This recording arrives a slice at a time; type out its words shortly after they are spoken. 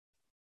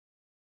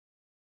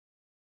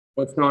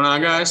What's going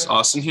on, guys?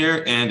 Austin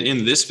here, and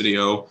in this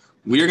video,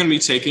 we are going to be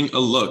taking a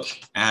look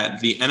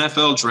at the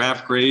NFL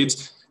draft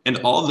grades and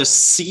all the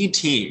C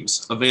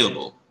teams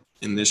available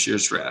in this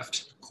year's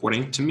draft,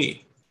 according to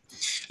me.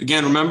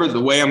 Again, remember,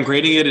 the way I'm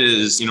grading it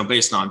is,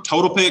 based on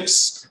total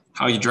picks,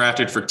 how you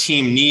drafted for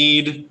team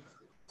need,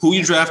 who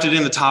you drafted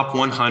in the top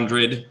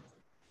 100,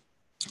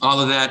 all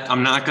of that.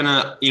 I'm not going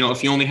to,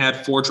 if you only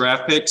had 4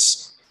 draft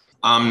picks,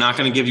 I'm not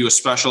going to give you a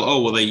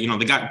special,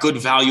 they got good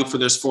value for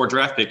this 4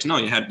 draft picks. No,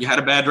 you had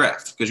a bad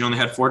draft because you only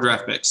had 4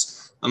 draft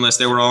picks. Unless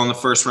they were all in the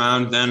first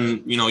round,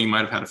 then, you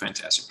might have had a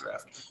fantastic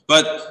draft.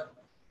 But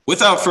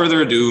without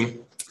further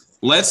ado,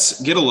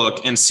 let's get a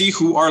look and see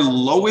who our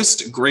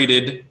lowest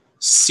graded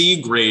C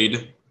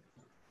grade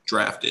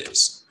draft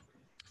is.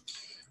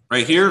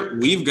 Right here,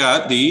 we've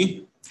got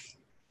the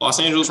Los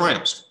Angeles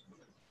Rams.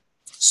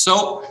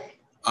 So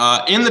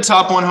in the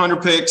top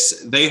 100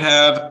 picks, they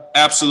have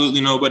absolutely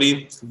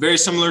nobody. Very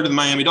similar to the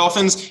Miami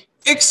Dolphins,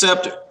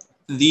 except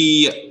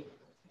the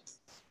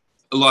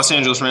Los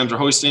Angeles Rams are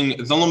hosting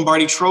the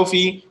Lombardi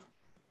Trophy,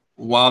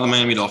 while the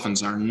Miami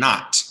Dolphins are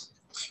not.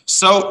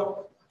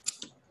 So,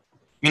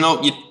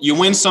 you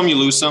win some, you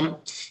lose some.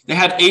 They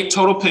had 8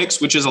 total picks,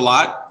 which is a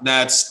lot.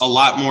 That's a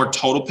lot more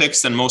total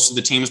picks than most of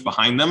the teams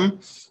behind them,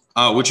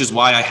 which is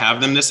why I have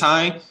them this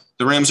high.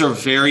 The Rams are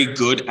very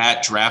good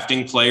at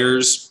drafting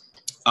players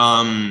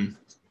in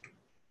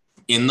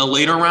the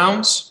later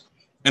rounds.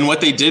 And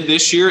what they did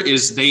this year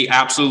is they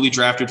absolutely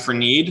drafted for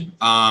need.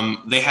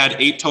 They had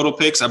 8 total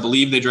picks. I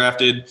believe they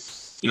drafted,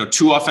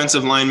 2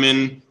 offensive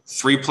linemen,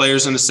 3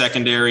 players in the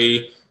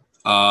secondary,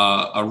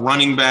 a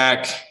running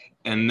back,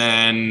 and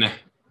then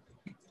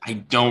I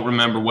don't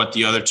remember what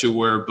the other 2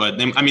 were, but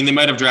they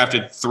might have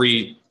drafted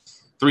 3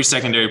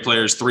 secondary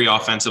players, 3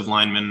 offensive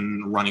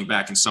linemen, running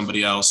back, and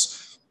somebody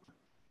else.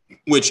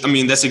 Which,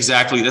 that's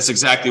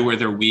exactly where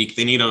they're weak.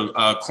 They need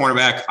a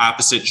cornerback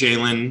opposite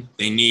Jalen.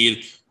 They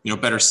need,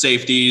 better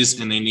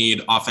safeties, and they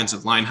need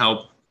offensive line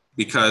help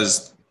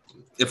because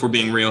if we're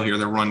being real here,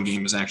 their run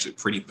game is actually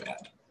pretty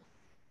bad.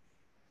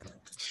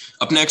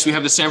 Up next, we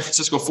have the San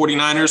Francisco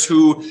 49ers,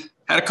 who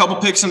had a couple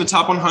picks in the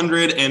top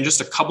 100 and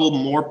just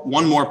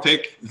one more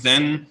pick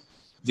than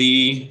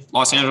the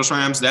Los Angeles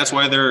Rams. That's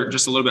why they're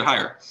just a little bit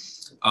higher.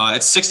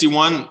 At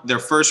 61, their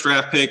first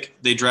draft pick,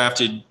 they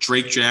drafted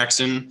Drake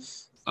Jackson,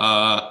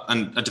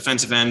 a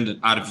defensive end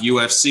out of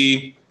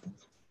UFC,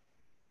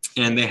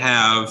 and they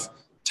have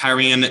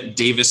Tyrion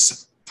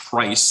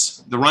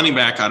Davis-Price, the running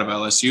back out of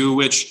LSU,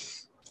 which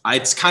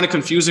it's kind of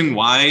confusing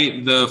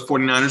why the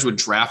 49ers would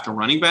draft a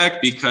running back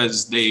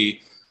because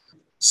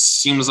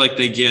seems like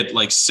they get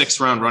like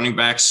 6th-round running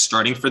backs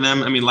starting for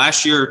them.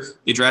 Last year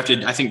they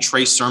drafted, I think,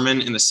 Trey Sermon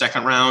in the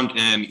 2nd round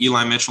and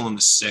Eli Mitchell in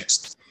the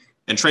 6th.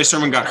 And Trey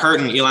Sermon got hurt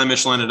and Eli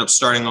Mitchell ended up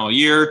starting all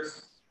year.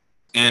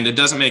 And it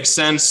doesn't make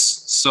sense.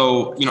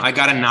 So, I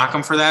got to knock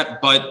them for that.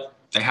 But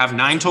they have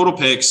 9 total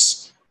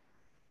picks,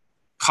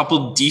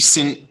 couple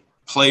decent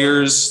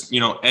players,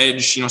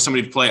 edge,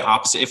 somebody to play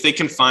opposite. If they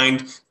can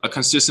find a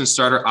consistent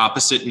starter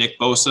opposite Nick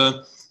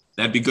Bosa,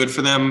 that'd be good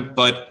for them.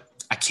 But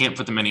I can't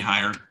put them any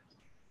higher.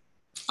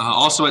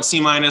 Also at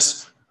C-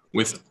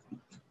 with,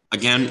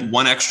 again,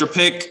 1 extra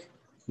pick,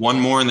 1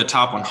 more in the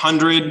top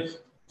 100, a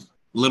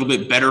little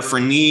bit better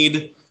for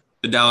need,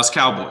 the Dallas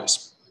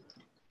Cowboys.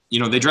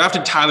 They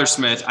drafted Tyler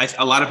Smith.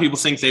 A lot of people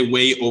think they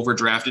way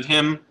overdrafted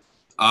him.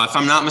 If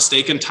I'm not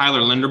mistaken, Tyler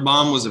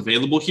Linderbaum was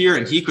available here,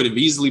 and he could have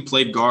easily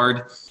played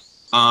guard.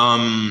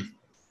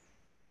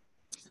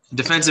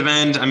 Defensive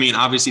end,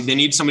 obviously they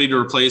need somebody to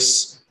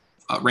replace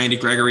Randy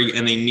Gregory,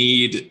 and they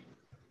need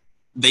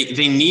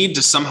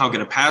to somehow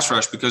get a pass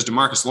rush because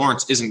DeMarcus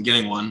Lawrence isn't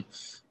getting one.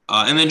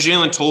 And then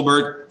Jalen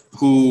Tolbert,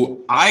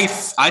 who I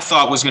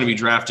thought was going to be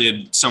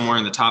drafted somewhere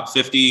in the top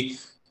 50,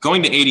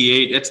 going to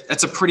 88,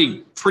 that's a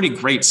pretty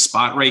great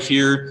spot right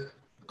here.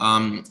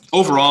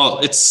 Overall,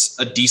 it's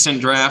a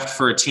decent draft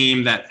for a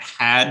team that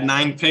had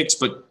 9 picks,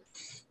 but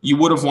you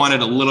would have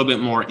wanted a little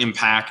bit more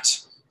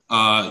impact,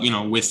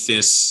 with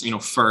this,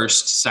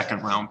 1st,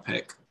 2nd round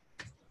pick.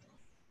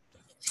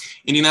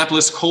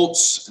 Indianapolis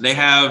Colts, they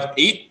have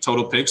 8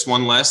 total picks,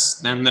 1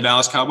 less than the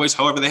Dallas Cowboys.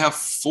 However, they have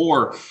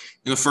 4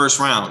 in the 1st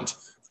round.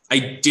 I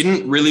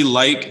didn't really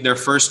like their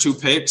first 2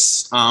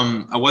 picks.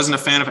 I wasn't a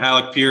fan of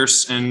Alec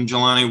Pierce and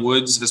Jelani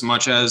Woods as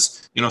much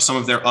as, some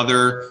of their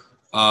other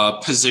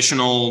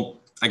positional,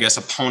 I guess,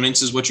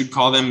 opponents is what you'd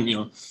call them.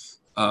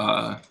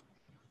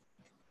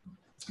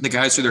 The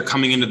guys who they're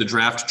coming into the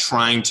draft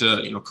trying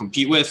to,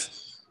 compete with.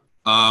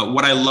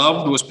 What I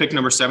loved was pick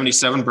number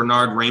 77,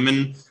 Bernard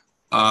Raymond,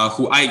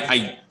 who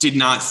I did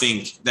not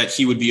think that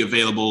he would be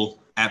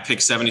available at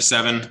pick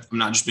 77. I'm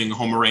not just being a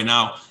homer right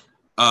now.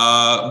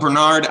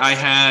 Bernard, I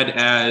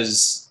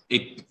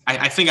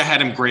think I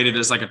had him graded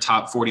as like a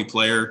top 40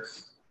 player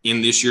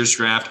in this year's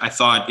draft. I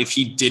thought if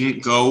he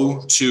didn't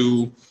go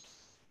to,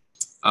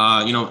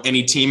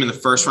 any team in the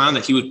 1st round,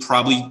 that he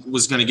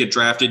was going to get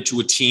drafted to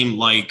a team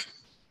like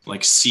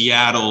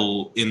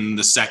Seattle in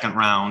the 2nd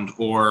round,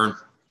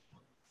 or,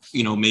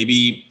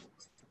 maybe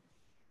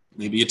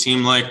a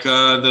team like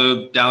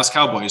the Dallas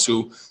Cowboys,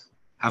 who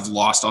have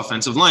lost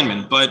offensive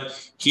linemen.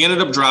 But he ended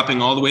up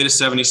dropping all the way to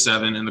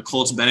 77, and the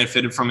Colts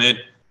benefited from it.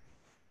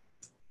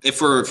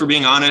 If we're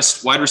being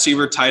honest, wide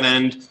receiver, tight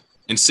end,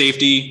 and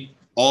safety,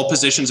 all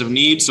positions of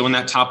need. So in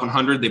that top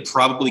 100, they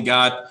probably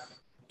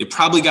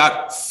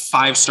got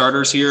 5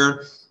 starters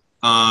here.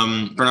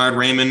 Bernhard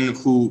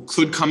Raimann, who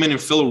could come in and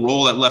fill a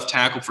role at left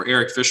tackle for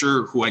Eric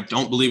Fisher, who I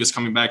don't believe is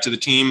coming back to the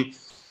team.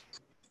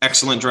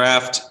 Excellent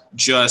draft.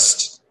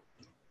 Just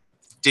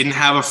didn't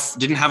have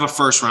a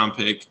first round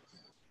pick.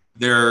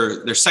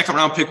 Their second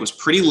round pick was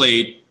pretty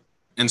late,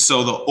 and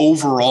so the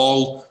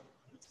overall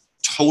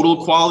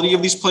total quality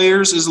of these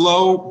players is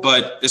low.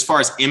 But as far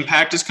as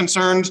impact is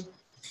concerned,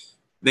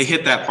 they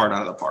hit that part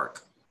out of the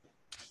park.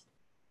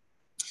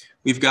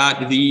 We've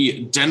got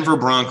the Denver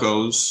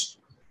Broncos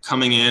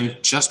coming in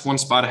just one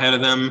spot ahead of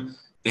them.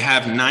 They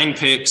have 9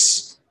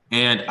 picks,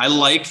 and I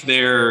like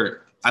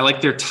their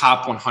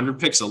top 100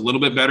 picks a little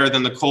bit better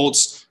than the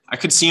Colts. I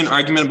could see an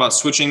argument about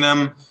switching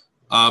them,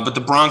 but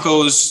the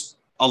Broncos,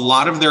 a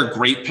lot of their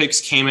great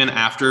picks came in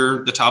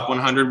after the top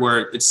 100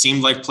 where it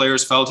seemed like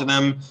players fell to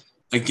them.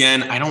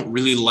 Again, I don't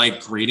really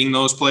like grading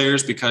those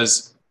players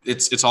because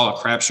it's all a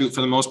crapshoot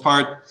for the most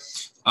part.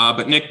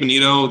 But Nick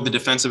Bonito, the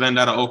defensive end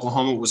out of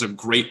Oklahoma, was a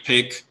great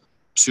pick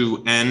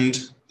to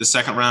end the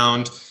second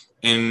round.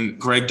 And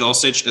Greg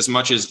Dulcich, as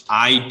much as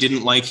I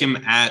didn't like him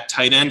at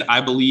tight end,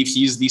 I believe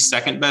he's the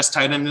second best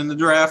tight end in the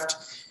draft.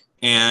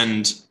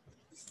 And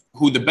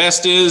who the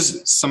best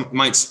is,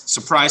 might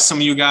surprise some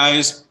of you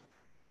guys.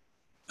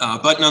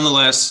 But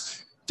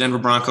nonetheless, Denver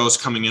Broncos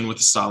coming in with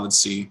a solid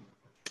C.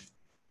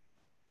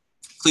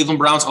 Cleveland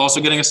Browns also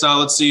getting a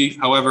solid C.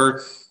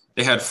 However,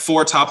 they had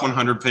 3 top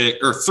 100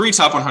 picks,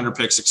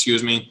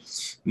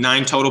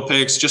 9 total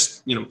picks,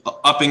 just,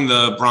 upping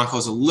the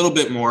Broncos a little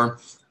bit more.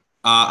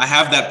 I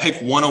have that pick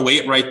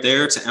 108 right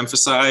there to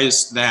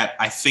emphasize that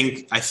I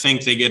think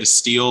they get a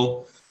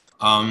steal.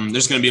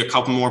 There's going to be a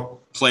couple more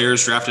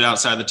players drafted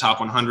outside the top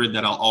 100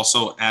 that I'll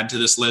also add to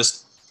this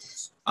list.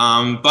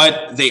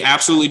 But they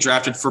absolutely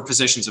drafted for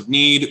positions of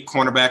need.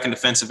 Cornerback and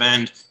defensive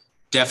end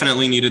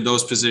definitely needed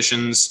those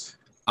positions.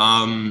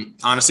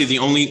 Honestly, the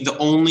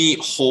only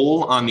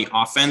hole on the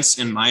offense,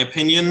 in my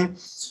opinion,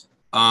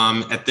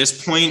 at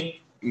this point,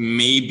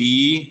 may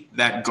be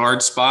that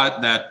guard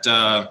spot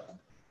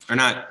or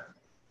not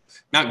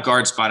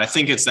guard spot. I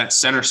think it's that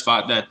center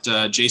spot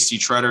that J.C.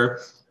 Tretter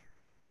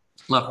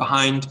left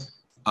behind.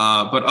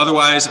 But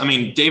otherwise,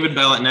 David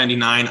Bell at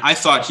 99. I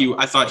thought he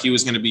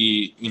was going to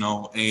be,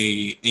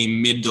 a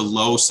mid to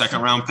low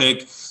second round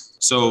pick.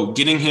 So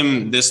getting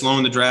him this low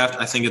in the draft,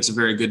 I think it's a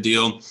very good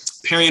deal.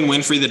 Perrion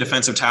Winfrey, the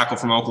defensive tackle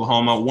from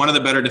Oklahoma, one of the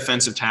better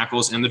defensive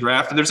tackles in the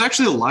draft. There's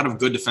actually a lot of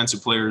good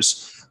defensive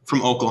players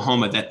from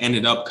Oklahoma that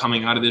ended up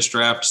coming out of this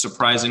draft,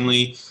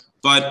 surprisingly.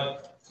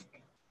 But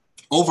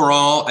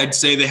overall, I'd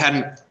say they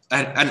had an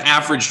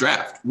average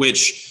draft,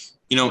 which,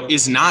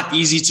 is not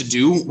easy to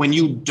do when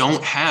you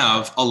don't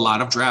have a lot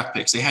of draft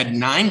picks. They had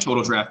 9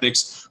 total draft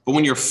picks, but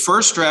when your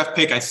first draft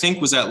pick, I think,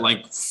 was at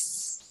like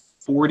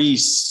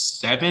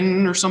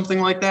 47 or something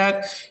like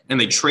that, and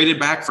they traded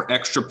back for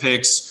extra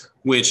picks,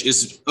 which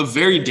is a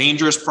very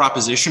dangerous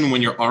proposition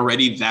when you're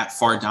already that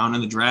far down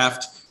in the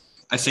draft.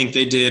 I think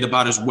they did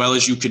about as well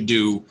as you could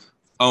do.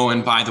 Oh,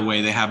 and by the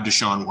way, they have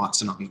Deshaun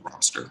Watson on the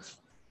roster.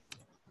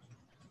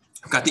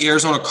 I've got the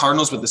Arizona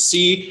Cardinals with the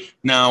C.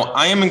 Now,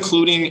 I am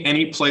including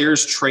any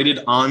players traded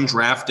on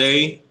draft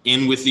day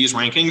in with these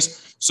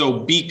rankings. So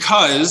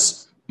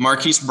because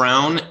Marquise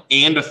Brown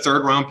and a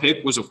third-round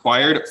pick was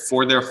acquired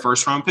for their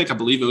first-round pick, I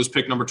believe it was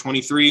pick number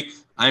 23,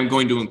 I'm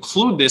going to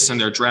include this in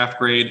their draft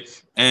grade.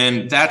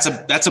 And that's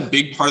a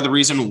big part of the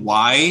reason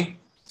why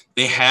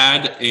they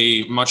had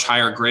a much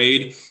higher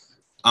grade,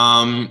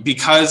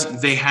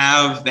 because they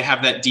have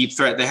that deep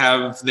threat. They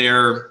have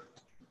their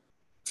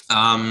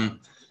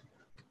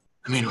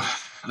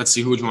let's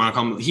see, who would you want to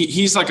call him?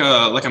 He's like a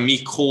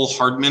Mecole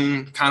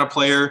Hardman kind of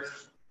player.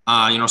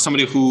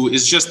 Somebody who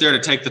is just there to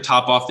take the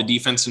top off the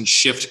defense and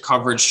shift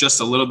coverage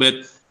just a little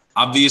bit.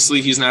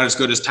 Obviously, he's not as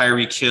good as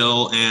Tyreek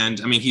Hill, and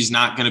he's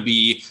not going to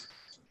be,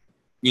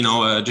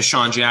 a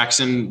Deshaun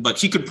Jackson, but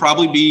he could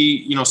probably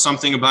be,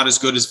 something about as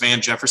good as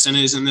Van Jefferson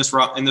is in this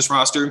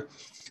roster.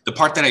 The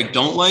part that I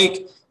don't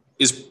like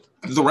is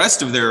the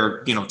rest of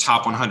their,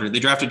 top 100. They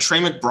drafted Trey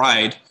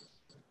McBride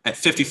at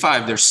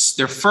 55, their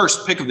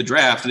first pick of the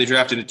draft. They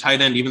drafted a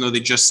tight end, even though they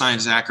just signed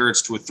Zach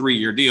Ertz to a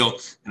 3-year deal.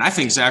 And I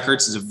think Zach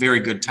Ertz is a very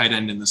good tight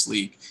end in this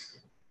league.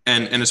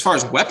 And as far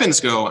as weapons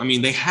go,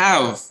 they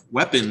have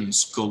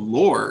weapons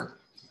galore.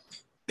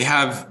 They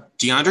have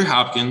DeAndre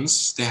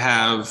Hopkins. They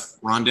have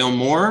Rondale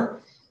Moore.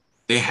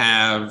 They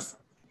have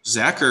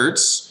Zach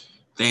Ertz.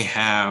 They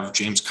have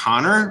James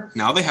Conner.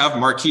 Now they have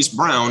Marquise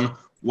Brown.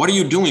 What are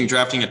you doing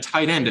drafting a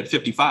tight end at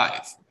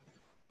 55?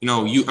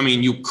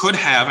 You could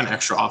have an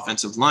extra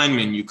offensive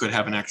lineman. You could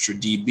have an extra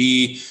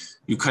DB.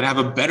 You could have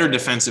a better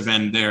defensive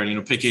end there.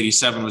 Pick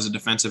 87 was a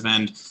defensive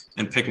end,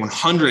 and pick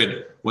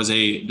 100 was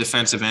a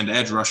defensive end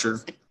edge rusher.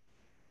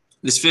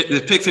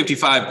 The pick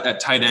 55 at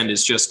tight end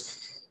is just,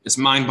 it's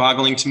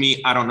mind-boggling to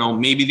me. I don't know.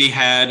 Maybe they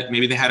had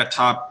a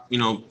top,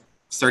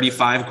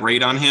 35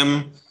 grade on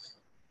him.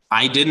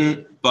 I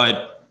didn't,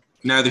 but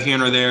neither here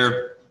nor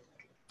there.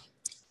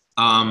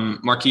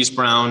 Marquise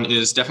Brown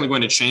is definitely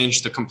going to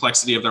change the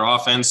complexity of their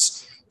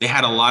offense. They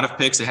had a lot of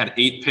picks. They had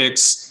 8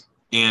 picks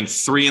and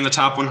 3 in the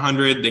top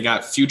 100. They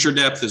got future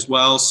depth as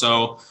well.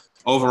 So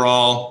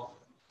overall,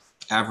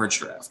 average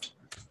draft.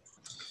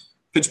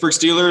 Pittsburgh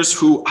Steelers,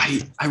 who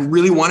I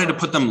really wanted to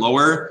put them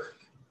lower,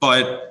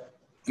 but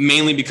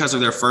mainly because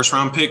of their first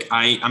round pick.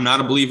 I'm not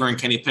a believer in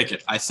Kenny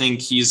Pickett. I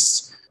think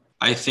he's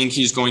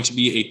going to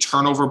be a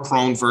turnover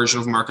prone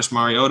version of Marcus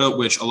Mariota,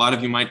 which a lot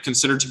of you might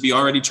consider to be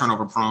already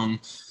turnover prone.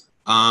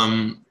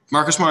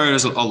 Marcus Mariota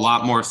is a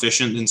lot more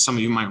efficient than some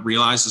of you might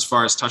realize as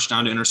far as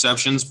touchdown to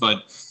interceptions.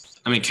 But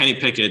I mean, Kenny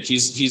Pickett,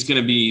 he's going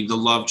to be the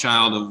love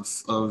child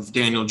of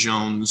Daniel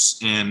Jones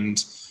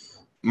and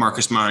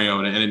Marcus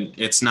Mariota, and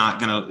it's not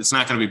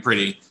gonna be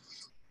pretty.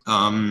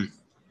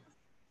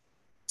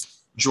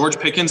 George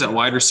Pickens at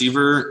wide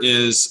receiver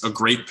is a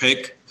great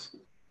pick.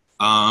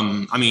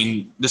 I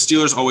mean, the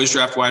Steelers always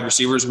draft wide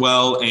receivers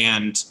well,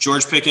 and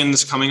George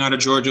Pickens coming out of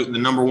Georgia, the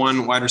number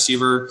 1 wide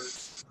receiver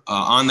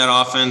on that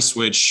offense,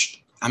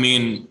 which, I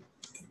mean,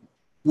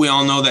 we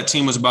all know that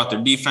team was about their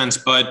defense,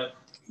 but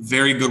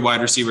very good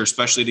wide receiver,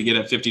 especially to get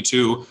at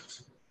 52.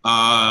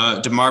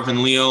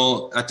 DeMarvin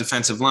Leal at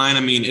defensive line.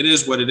 I mean, it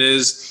is what it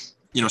is.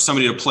 You know,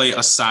 somebody to play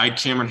aside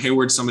Cameron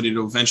Hayward, somebody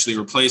to eventually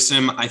replace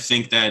him. I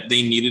think that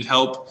they needed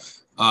help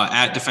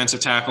at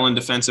defensive tackle and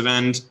defensive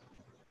end.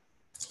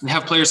 They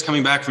have players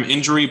coming back from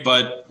injury,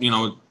 but, you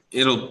know,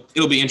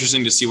 it'll be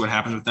interesting to see what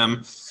happens with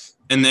them.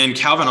 And then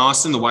Calvin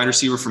Austin, the wide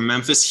receiver from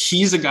Memphis,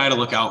 he's a guy to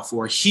look out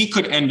for. He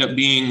could end up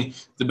being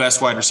the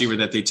best wide receiver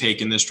that they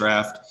take in this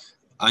draft.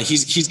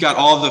 He's got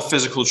all the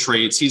physical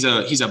traits. He's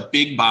a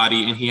big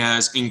body, and he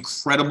has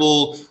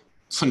incredible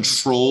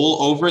control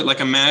over it. Like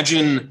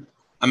imagine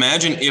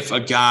if a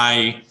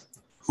guy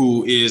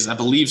who is, I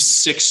believe,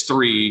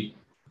 6'3"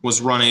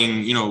 was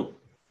running, you know,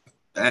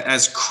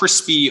 as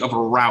crispy of a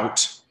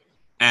route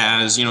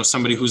as, you know,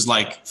 somebody who's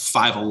like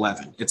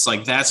 5'11". It's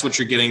like that's what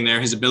you're getting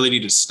there. His ability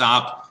to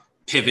stop,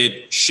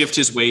 pivot, shift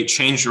his weight,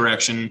 change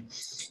direction.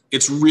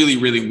 It's really,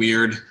 really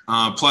weird.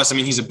 Plus, I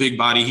mean, he's a big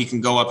body. He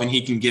can go up and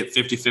he can get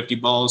 50-50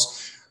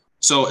 balls.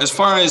 So as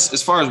far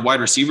as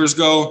wide receivers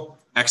go,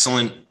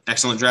 excellent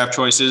draft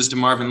choices.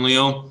 DeMarvin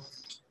Leal.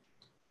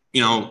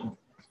 You know,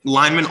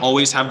 linemen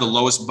always have the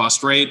lowest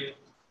bust rate.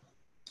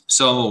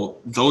 So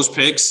those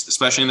picks,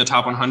 especially in the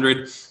top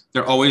 100,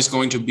 they're always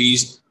going to be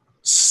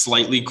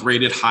slightly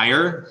graded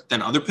higher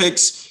than other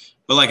picks.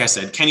 But like I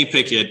said, Kenny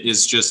Pickett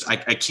is just, I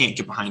can't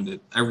get behind it.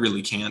 I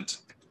really can't.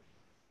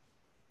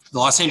 The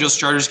Los Angeles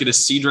Chargers get a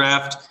C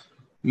draft,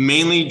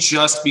 mainly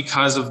just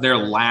because of their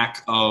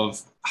lack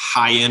of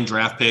high-end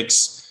draft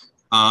picks.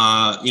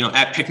 You know,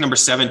 at pick number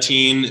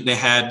 17,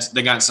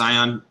 they got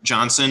Zion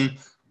Johnson,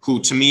 who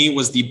to me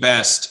was the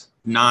best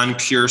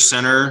non-pure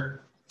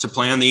center to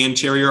play on the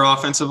interior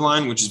offensive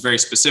line, which is very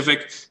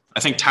specific. I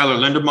think Tyler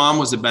Linderbaum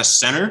was the best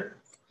center,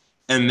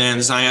 and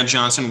then Zion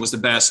Johnson was the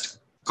best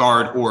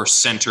guard or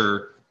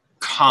center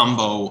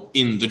combo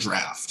in the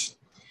draft.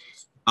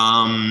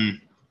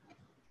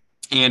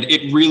 And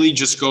it really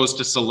just goes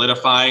to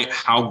solidify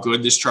how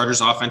good this Chargers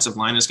offensive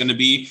line is going to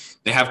be.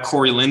 They have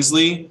Corey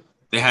Linsley.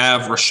 They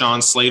have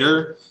Rashawn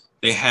Slater.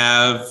 They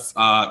have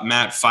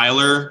Matt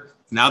Filer.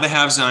 Now they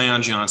have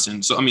Zion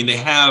Johnson. So, I mean,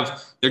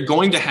 they're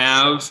going to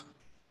have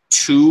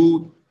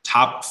 2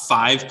 top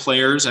 5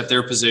 players at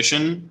their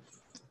position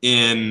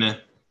in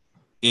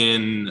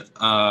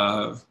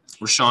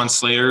Rashawn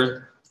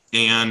Slater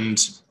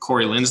and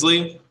Corey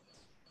Linsley.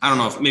 I don't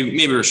know if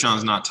maybe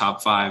Rashawn's not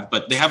top 5,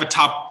 but they have a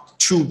top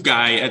 2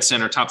 guy at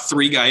center, top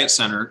 3 guy at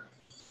center.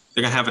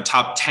 They're going to have a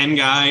top 10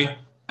 guy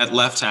at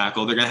left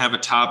tackle. They're going to have a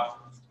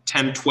top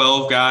 10,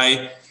 12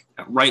 guy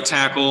at right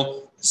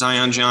tackle,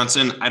 Zion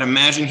Johnson. I'd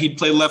imagine he'd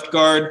play left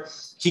guard.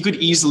 He could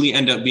easily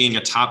end up being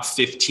a top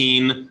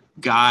 15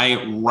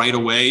 guy right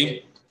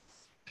away.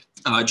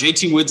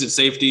 JT Woods at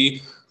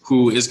safety,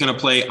 who is going to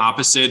play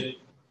opposite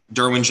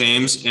Derwin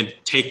James and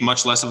take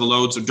much less of a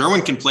load. So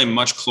Derwin can play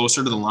much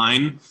closer to the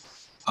line.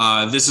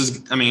 At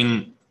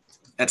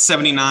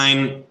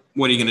 79,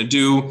 what are you going to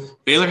do?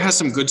 Baylor has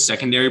some good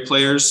secondary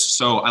players,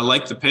 so I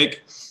like the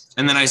pick.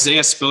 And then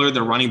Isaiah Spiller,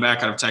 the running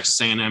back out of Texas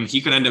A&M,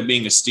 he could end up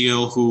being a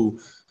steal who,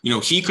 you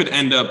know, he could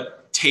end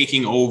up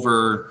taking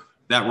over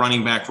that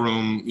running back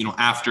room, you know,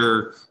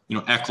 after, you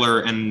know,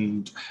 Eckler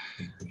and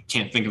I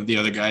can't think of the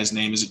other guy's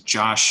name. Is it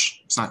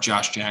Josh? It's not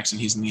Josh Jackson.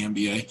 He's in the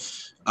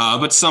NBA.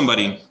 But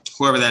somebody,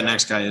 whoever that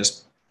next guy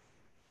is,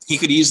 he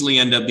could easily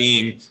end up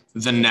being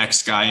the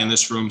next guy in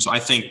this room. So I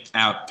think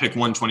at pick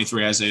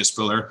 123, Isaiah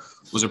Spiller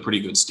was a pretty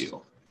good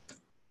steal.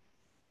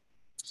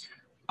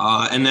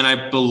 And then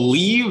I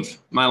believe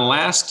my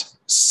last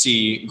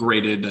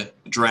C-graded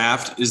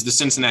draft is the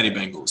Cincinnati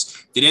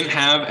Bengals. They didn't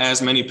have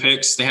as many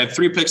picks. They had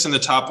 3 picks in the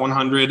top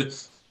 100.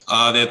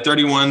 They had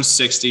 31,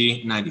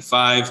 60,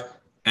 95.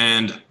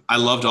 And I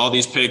loved all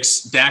these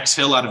picks. Dax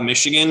Hill out of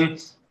Michigan,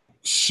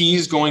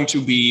 he's going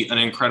to be an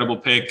incredible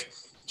pick.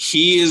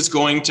 He is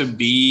going to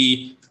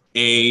be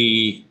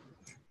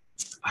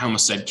I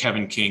almost said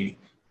Kevin King.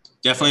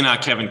 Definitely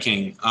not Kevin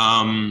King.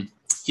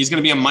 He's going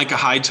to be a Micah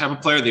Hyde type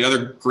of player, the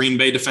other Green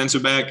Bay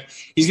defensive back.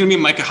 He's going to be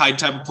a Micah Hyde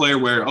type of player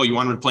where, you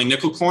want him to play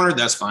nickel corner?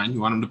 That's fine. You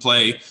want him to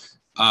play,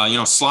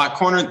 slot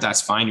corner?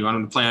 That's fine. You want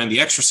him to play on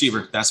the X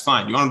receiver? That's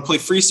fine. You want him to play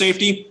free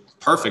safety?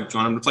 Perfect. You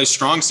want him to play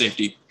strong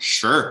safety?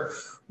 Sure.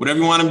 Whatever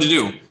you want him to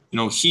do.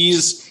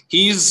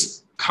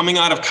 He's coming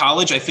out of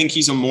college. I think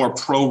he's a more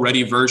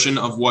pro-ready version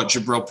of what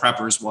Jabril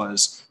Peppers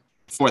was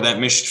for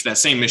that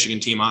same Michigan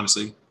team,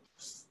 honestly.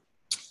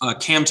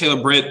 Cam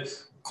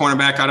Taylor-Britt,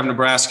 cornerback out of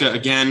Nebraska.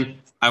 Again,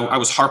 I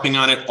was harping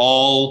on it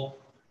all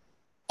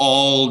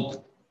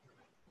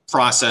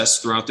process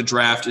throughout the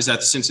draft is that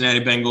the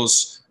Cincinnati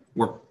Bengals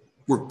were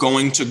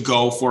going to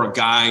go for a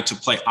guy to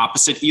play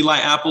opposite Eli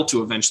Apple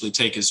to eventually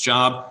take his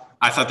job.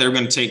 I thought they were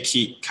going to take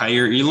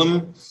Kaiir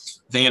Elam.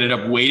 They ended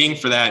up waiting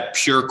for that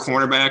pure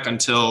cornerback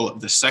until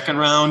the second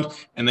round,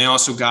 and they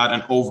also got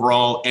an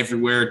overall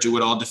everywhere,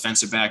 do-it-all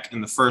defensive back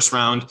in the first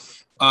round.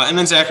 And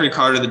then Zachary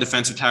Carter, the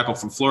defensive tackle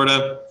from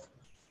Florida.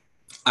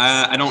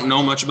 I don't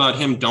know much about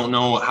him, don't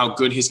know how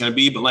good he's going to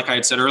be, but like I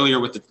had said earlier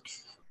with the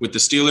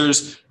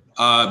Steelers,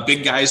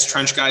 big guys,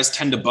 trench guys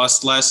tend to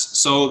bust less.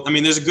 So,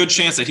 there's a good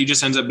chance that he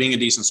just ends up being a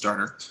decent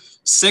starter.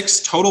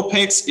 6 total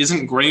picks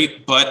isn't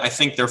great, but I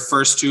think their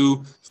first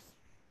 2,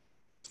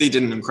 they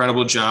did an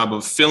incredible job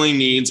of filling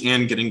needs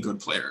and getting good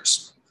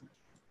players.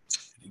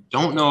 I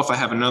don't know if I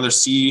have another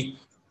C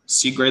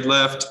grade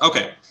left.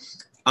 Okay.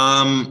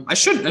 I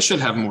should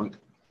have more.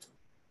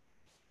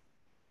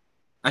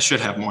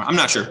 I'm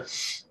not sure.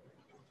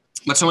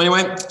 But so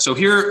anyway, so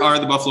here are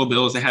the Buffalo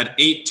Bills. They had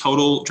 8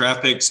 total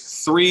draft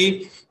picks,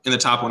 3 in the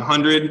top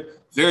 100.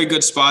 Very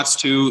good spots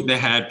too. They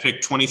had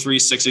pick 23,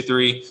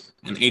 63,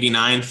 and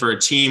 89 for a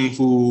team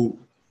who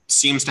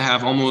seems to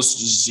have almost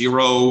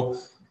zero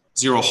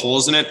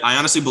holes in it. I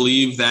honestly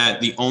believe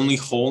that the only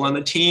hole on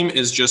the team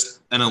is just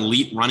an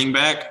elite running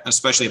back,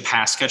 especially a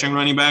pass catching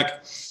running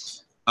back.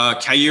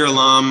 Kaiir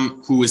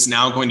Elam, who is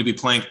now going to be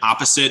playing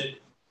opposite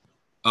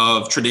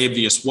of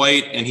Tre'Davious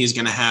White, and he's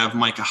going to have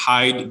Micah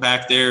Hyde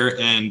back there.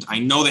 And I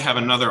know they have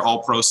another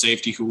all-pro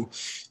safety who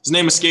his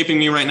name escaping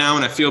me right now,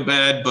 and I feel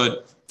bad,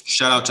 but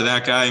shout out to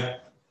that guy.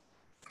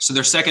 So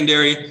their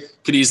secondary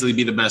could easily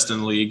be the best in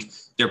the league.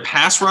 Their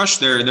pass rush,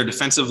 their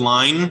defensive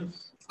line,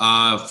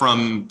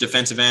 from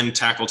defensive end,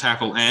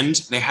 tackle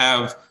end, they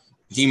have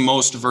the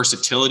most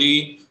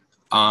versatility.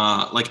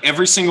 Like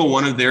every single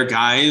one of their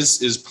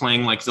guys is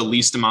playing like the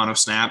least amount of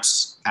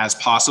snaps as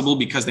possible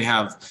because they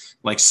have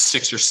like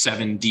 6 or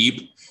 7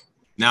 deep.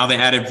 Now they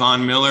added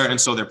Von Miller, and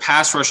so their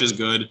pass rush is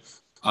good.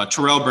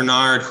 Terrell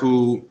Bernard,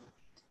 who,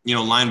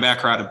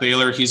 linebacker out of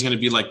Baylor, he's going to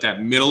be like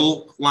that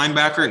middle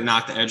linebacker,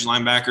 not the edge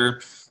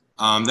linebacker.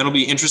 That'll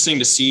be interesting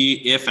to see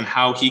if and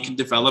how he can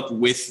develop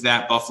with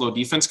that Buffalo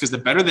defense, because the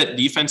better that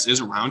defense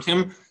is around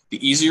him,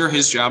 the easier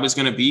his job is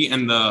going to be,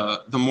 and the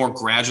more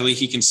gradually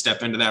he can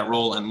step into that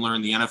role and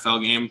learn the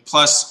NFL game.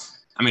 Plus,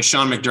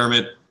 Sean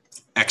McDermott,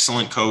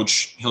 excellent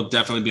coach. He'll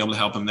definitely be able to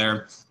help him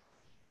there.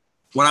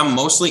 What I'm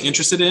mostly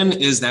interested in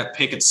is that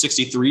pick at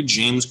 63,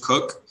 James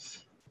Cook.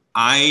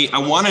 I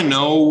want to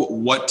know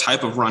what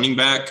type of running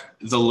back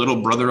the little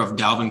brother of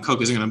Dalvin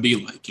Cook is going to be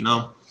like,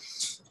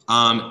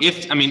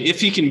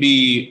 If he can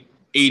be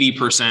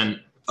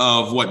 80%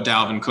 of what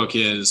Dalvin Cook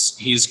is,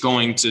 he's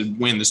going to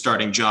win the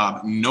starting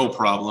job, no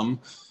problem.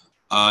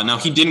 Now,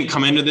 he didn't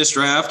come into this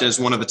draft as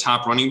one of the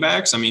top running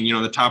backs.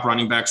 The top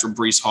running backs were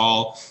Breece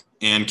Hall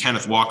and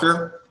Kenneth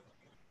Walker.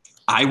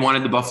 I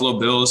wanted the Buffalo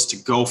Bills to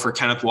go for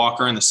Kenneth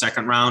Walker in the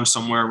second round,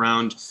 somewhere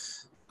around,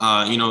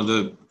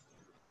 the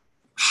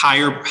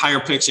higher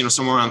picks,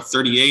 somewhere around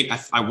 38.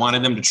 I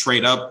wanted them to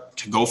trade up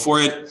to go for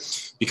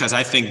it because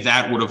I think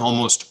that would have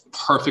almost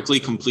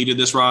perfectly completed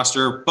this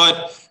roster.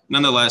 But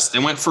nonetheless, they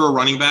went for a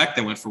running back.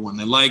 They went for one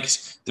they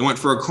liked. They went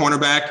for a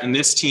cornerback, and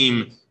this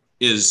team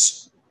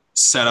is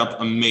set up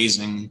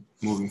amazing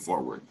moving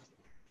forward.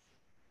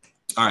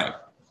 All right.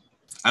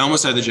 I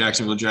almost had the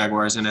Jacksonville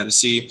Jaguars in at a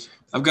C.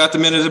 I've got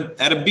them in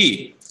at a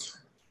B.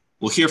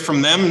 We'll hear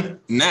from them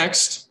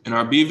next in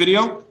our B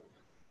video.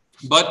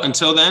 But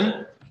until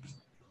then,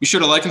 be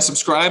sure to like and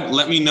subscribe.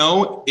 Let me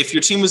know if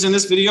your team was in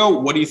this video.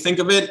 What do you think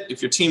of it?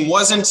 If your team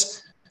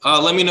wasn't,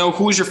 let me know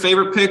who was your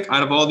favorite pick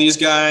out of all these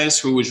guys.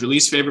 Who was your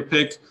least favorite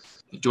pick?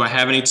 Do I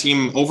have any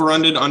team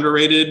overrated,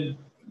 underrated?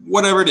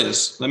 Whatever it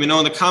is. Let me know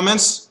in the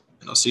comments,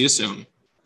 and I'll see you soon.